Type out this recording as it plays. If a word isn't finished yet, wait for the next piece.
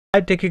Hi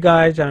Techie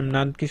guys, I'm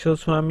Nand Kishore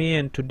Swami,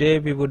 and today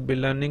we would be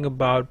learning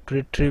about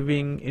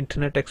retrieving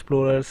Internet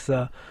Explorer's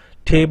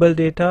table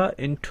data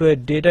into a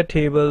data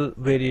table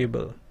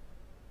variable.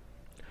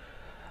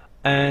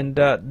 And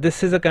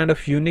this is a kind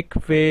of unique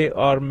way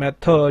or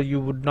method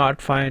you would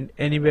not find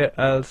anywhere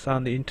else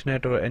on the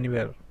internet or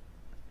anywhere.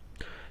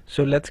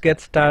 So let's get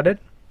started.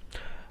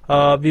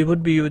 We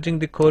would be using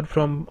the code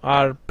from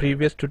our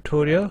previous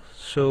tutorial.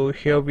 So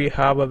here we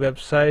have a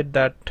website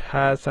that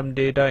has some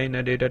data in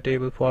a data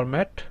table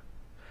format,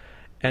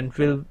 and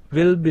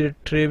we'll be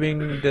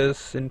retrieving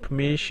this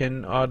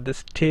information or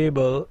this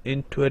table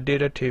into a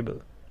data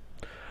table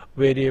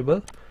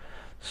variable.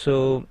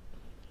 So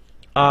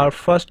our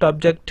first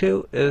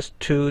objective is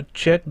to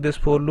check this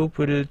for loop.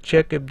 We'll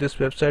check if this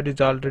website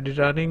is already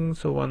running.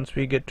 So once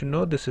we get to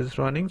know this is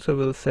running, so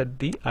we'll set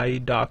the I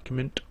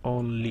document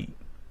only.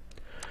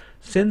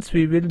 Since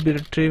we will be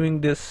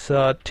retrieving this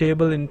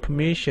table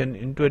information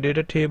into a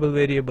data table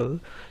variable,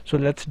 so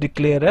let's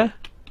declare a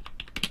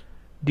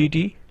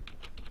DT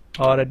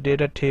or a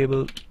data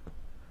table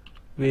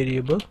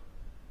variable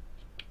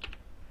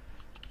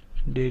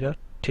data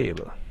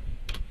table.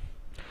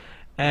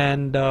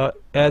 And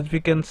as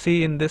we can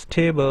see in this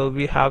table,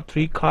 we have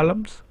 3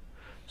 columns.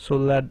 So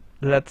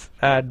let's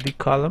add the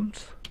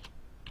columns.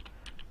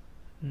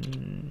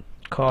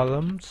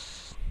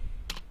 Columns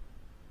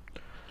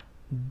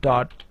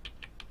dot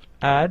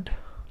add,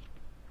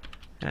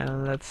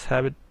 and let's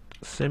have it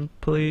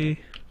simply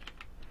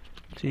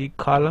 3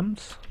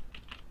 columns.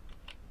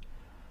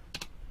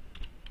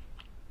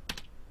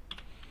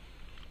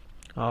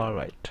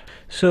 Alright,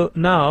 so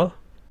now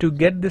to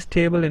get this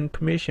table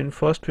information,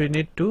 first we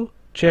need to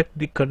check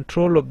the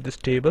control of this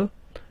table.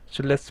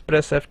 So let's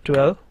press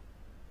F12.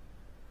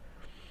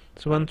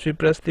 So once we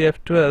press the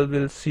F12,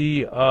 we'll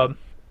see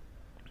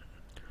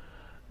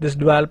this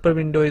developer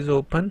window is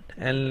open,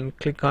 and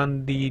click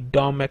on the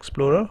DOM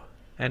Explorer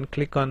and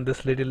click on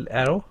this little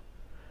arrow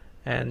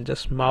and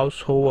just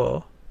mouse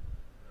over.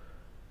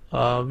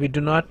 We do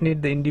not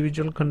need the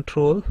individual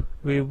control,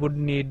 we would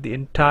need the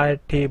entire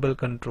table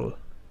control.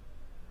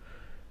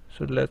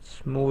 So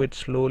let's move it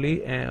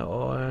slowly,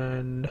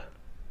 and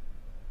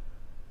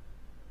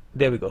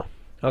there we go.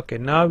 Okay,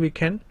 now we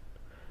can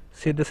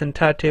see this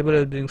entire table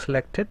is being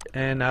selected,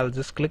 and I'll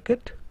just click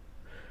it.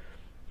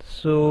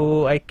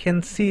 So I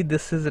can see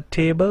this is a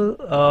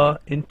table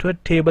into a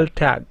table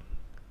tag,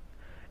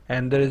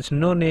 and there is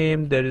no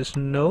name, there is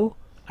no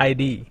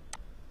ID.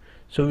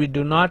 So we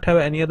do not have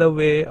any other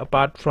way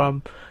apart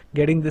from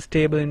getting this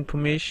table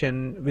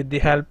information with the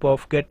help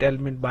of get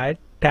element by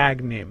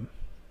tag name.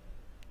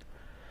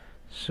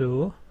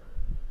 So,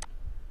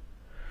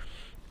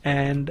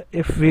 and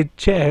if we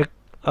check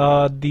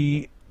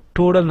the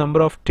total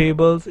number of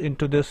tables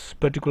into this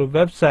particular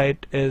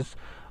website is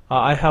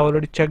I have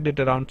already checked it,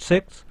 around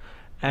 6,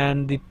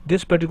 and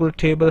this particular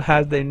table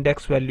has the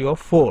index value of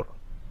 4.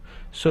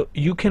 So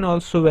you can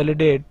also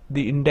validate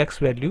the index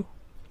value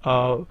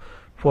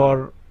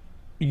for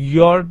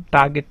your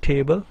target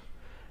table,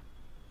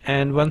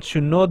 and once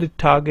you know the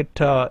target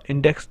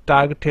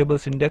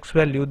table's index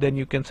value, then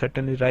you can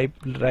certainly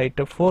write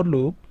a for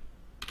loop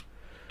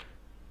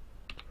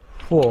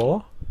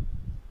for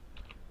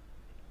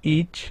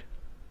each.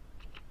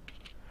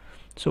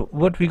 So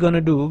what we're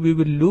gonna do, we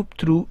will loop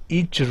through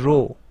each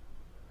row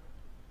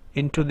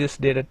into this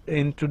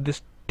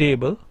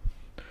table.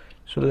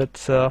 So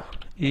let's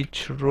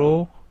each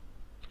row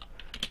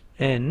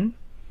in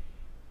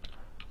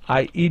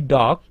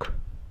IE.doc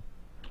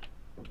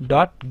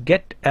dot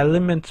get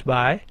elements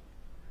by,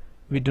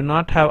 we do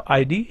not have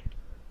ID,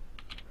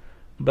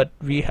 but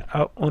we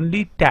have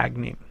only tag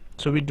name.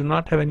 So we do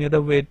not have any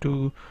other way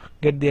to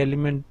get the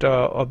element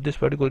of this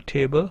particular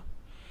table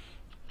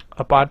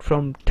apart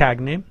from tag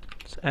name,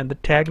 and the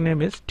tag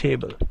name is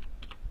table.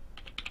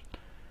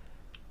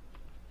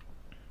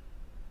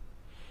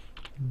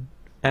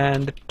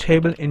 And the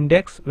table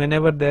index,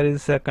 whenever there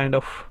is a kind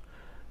of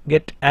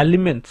get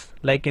elements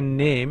like in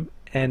name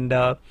and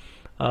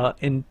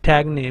in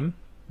tag name,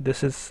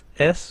 this is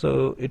S,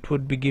 so it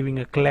would be giving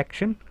a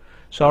collection.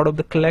 So out of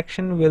the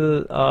collection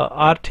will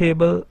our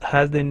table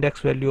has the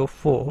index value of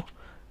 4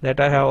 that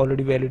I have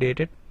already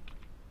validated,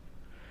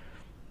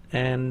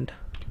 and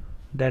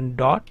then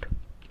dot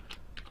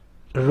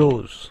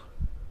rows,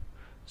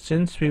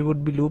 since we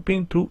would be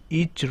looping through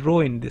each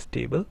row in this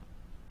table.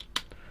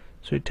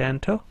 So hit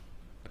enter,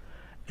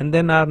 and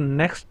then our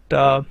next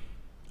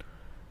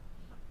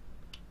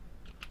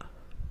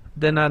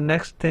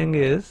thing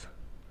is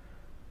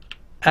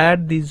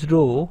add each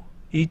row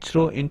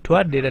into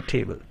our data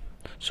table.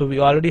 So we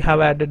already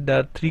have added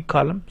the 3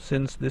 columns,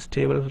 since this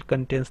table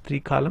contains 3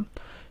 columns.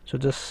 So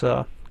just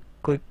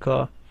click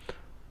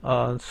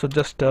add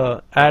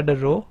a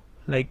row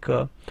like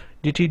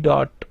dt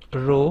dot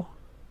row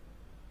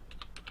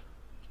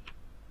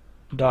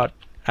dot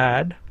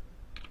add,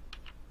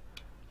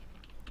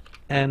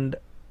 and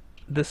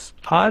this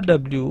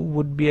RW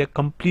would be a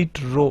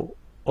complete row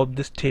of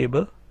this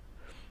table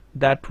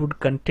that would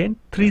contain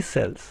 3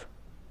 cells.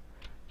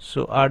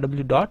 So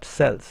RW dot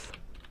cells,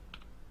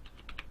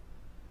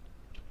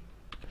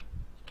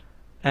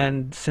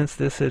 and since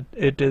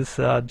it is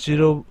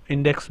zero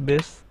index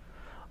base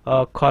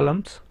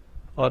columns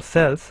or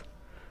cells,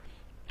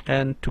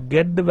 and to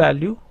get the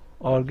value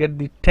or get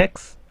the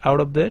text out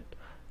of that,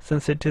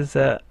 since it is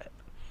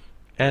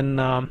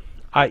an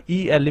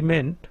IE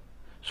element,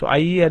 so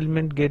IE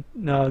element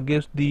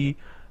gives the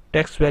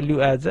text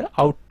value as a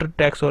outer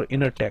text or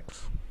inner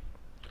text.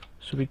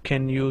 So we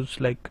can use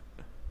like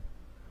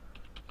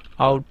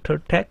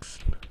outer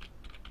text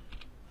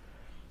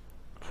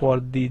for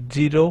the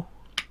 0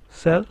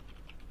 cell.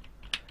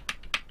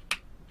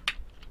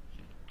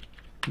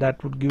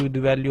 That would give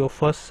the value of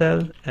first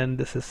cell, and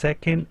this is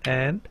second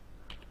and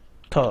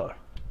third,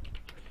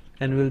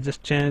 and we'll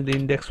just change the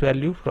index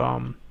value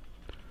from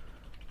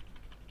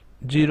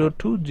 0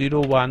 to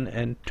 0, 1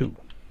 and 2.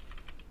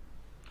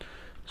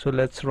 So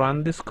let's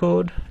run this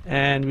code,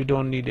 and we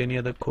don't need any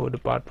other code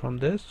apart from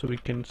this, so we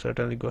can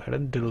certainly go ahead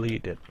and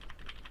delete it,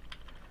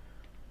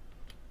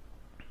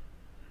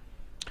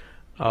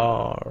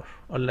 or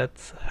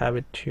let's have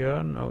it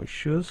here, no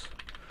issues.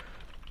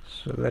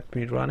 So let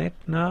me run it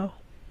now.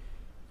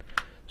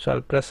 So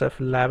I'll press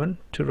F11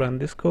 to run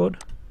this code,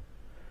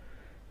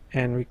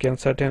 and we can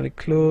certainly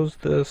close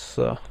this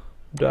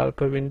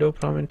developer window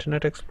from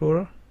Internet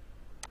Explorer.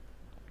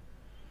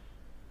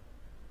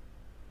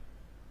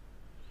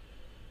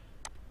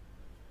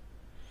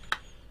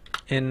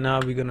 And now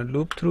we're going to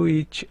loop through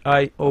each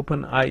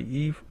open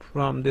IE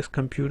from this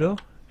computer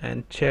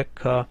and check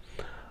the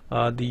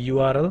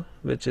URL,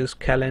 which is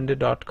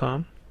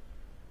calendar.com.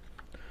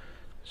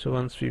 So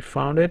once we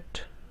found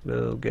it,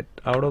 we'll get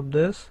out of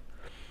this.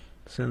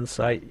 Since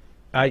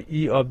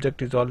IE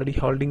object is already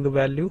holding the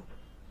value,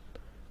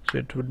 so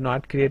it would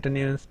not create a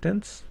new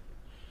instance.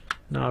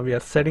 Now we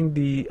are setting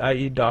the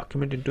IE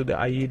document into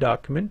the IE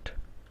document.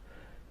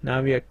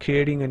 Now we are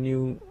creating a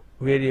new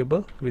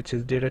variable, which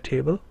is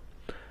DataTable,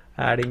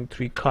 adding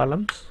 3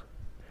 columns.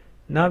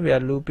 Now we are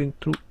looping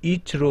through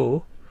each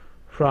row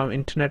from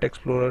Internet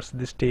Explorer's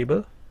this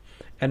table,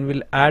 and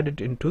we'll add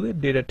it into the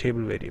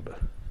DataTable variable.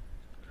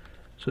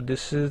 So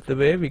this is the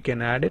way we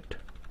can add it,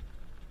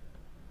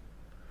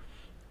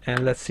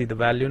 and let's see the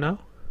value now,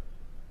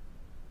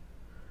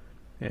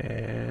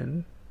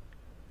 and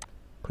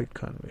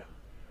click on view.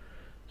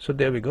 So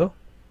there we go.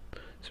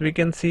 So we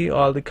can see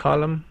all the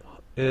column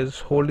is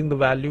holding the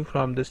value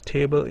from this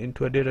table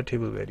into a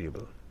DataTable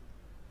variable.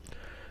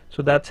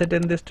 So that's it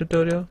in this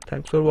tutorial.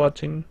 Thanks for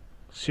watching.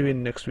 See you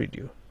in next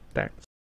video. Thanks.